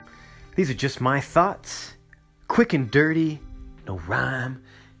These are just my thoughts, quick and dirty, no rhyme,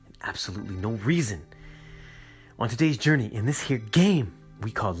 and absolutely no reason. On today's journey in this here game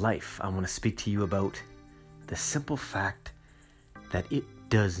we call life, I want to speak to you about the simple fact that it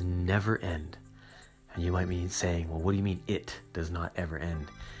does never end. And you might be saying, well, what do you mean it does not ever end?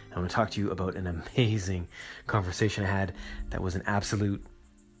 I'm going to talk to you about an amazing conversation I had that was an absolute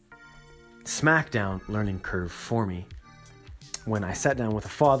smackdown learning curve for me when I sat down with a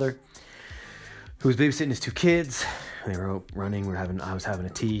father who was babysitting his two kids. They were out running. I was having a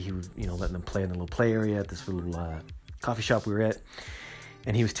tea. He was, letting them play in the little play area at this little coffee shop we were at.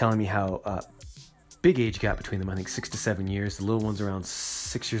 And he was telling me how big age gap between them. I think 6 to 7 years. The little one's around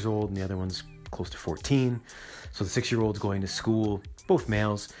 6 years old, and the other one's close to 14. So the 6-year-old's going to school, both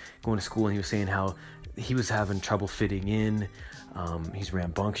males going to school, and he was saying how he was having trouble fitting in. He's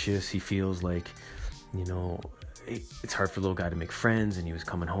rambunctious. He feels like, it's hard for a little guy to make friends, and he was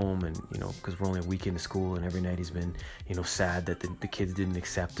coming home and, because we're only a week into school, and every night he's been, sad that the kids didn't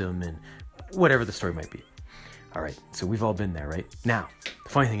accept him, and whatever the story might be. All right, so we've all been there, right? Now, the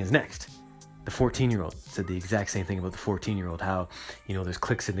funny thing is next. The 14-year-old said the exact same thing about the 14-year-old, how, there's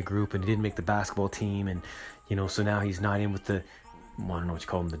cliques in the group, and he didn't make the basketball team, and, so now he's not in with the, I don't know what you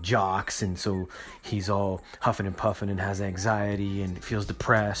call them, the jocks, and so he's all huffing and puffing and has anxiety and feels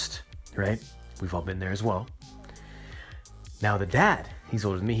depressed, right? We've all been there as well. Now the dad, he's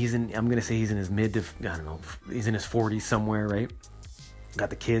older than me. I'm going to say he's in his he's in his 40s somewhere, right? Got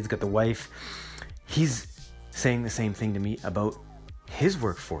the kids, got the wife. He's saying the same thing to me about his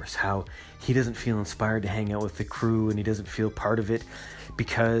workforce, how he doesn't feel inspired to hang out with the crew, and he doesn't feel part of it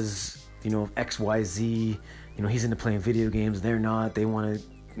because, XYZ, he's into playing video games. They're not. They want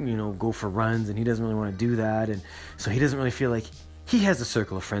to, go for runs, and he doesn't really want to do that. And so he doesn't really feel like he has a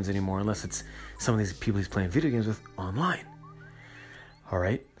circle of friends anymore unless it's some of these people he's playing video games with online. All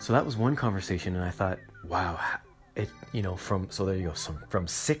right. So that was one conversation. And I thought, wow, so there you go. So from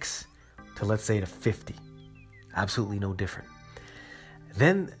 6 to, let's say, to 50, absolutely no different.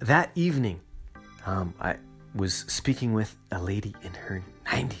 Then that evening, I was speaking with a lady in her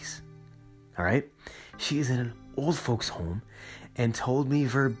 90s. All right. She is in an old folks home and told me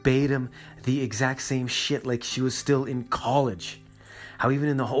verbatim the exact same shit like she was still in college. How even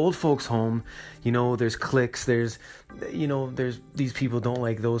in the old folks home, there's cliques, there's these people don't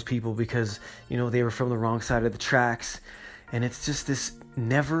like those people because, they were from the wrong side of the tracks. And it's just this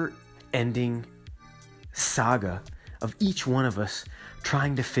never ending saga of each one of us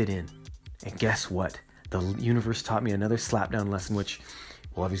trying to fit in. And guess what? The universe taught me another slapdown lesson, which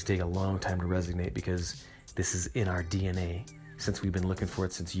will obviously take a long time to resonate because this is in our DNA since we've been looking for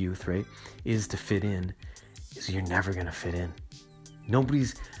it since youth, right? Is to fit in. Is you're never going to fit in.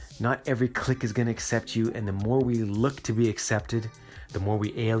 Not every clique is going to accept you. And the more we look to be accepted, the more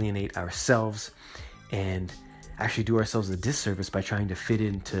we alienate ourselves and actually do ourselves a disservice by trying to fit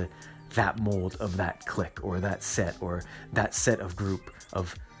into that mold of that clique or that set of group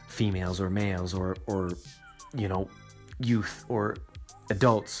of females or males or youth or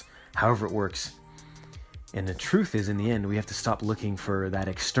adults, however it works. And the truth is, in the end, we have to stop looking for that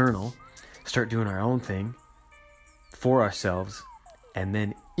external, start doing our own thing for ourselves. And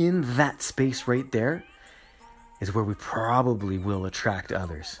then in that space right there is where we probably will attract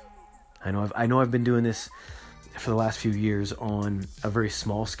others. I know I've been doing this for the last few years on a very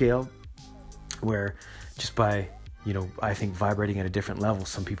small scale, where just by, I think vibrating at a different level,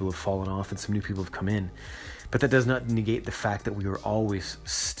 some people have fallen off and some new people have come in. But that does not negate the fact that we are always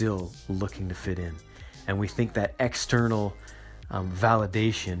still looking to fit in. And we think that external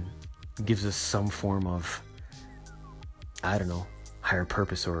validation gives us some form of, higher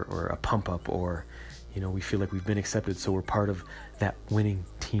purpose or a pump up, or, we feel like we've been accepted, so we're part of that winning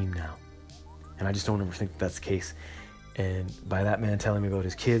team now. And I just don't ever think that's the case. And by that man telling me about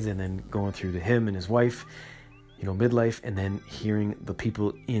his kids and then going through to him and his wife, midlife, and then hearing the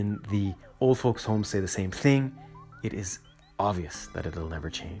people in the old folks' home say the same thing, it is obvious that it'll never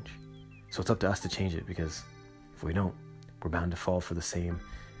change. So it's up to us to change it, because if we don't, we're bound to fall for the same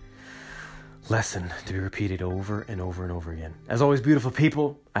lesson to be repeated over and over and over again. As always, beautiful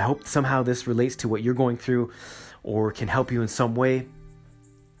people, I hope somehow this relates to what you're going through or can help you in some way.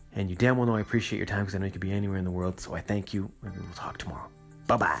 And you damn well know I appreciate your time, because I know you could be anywhere in the world. So I thank you, and we will talk tomorrow.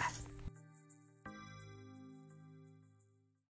 Bye-bye.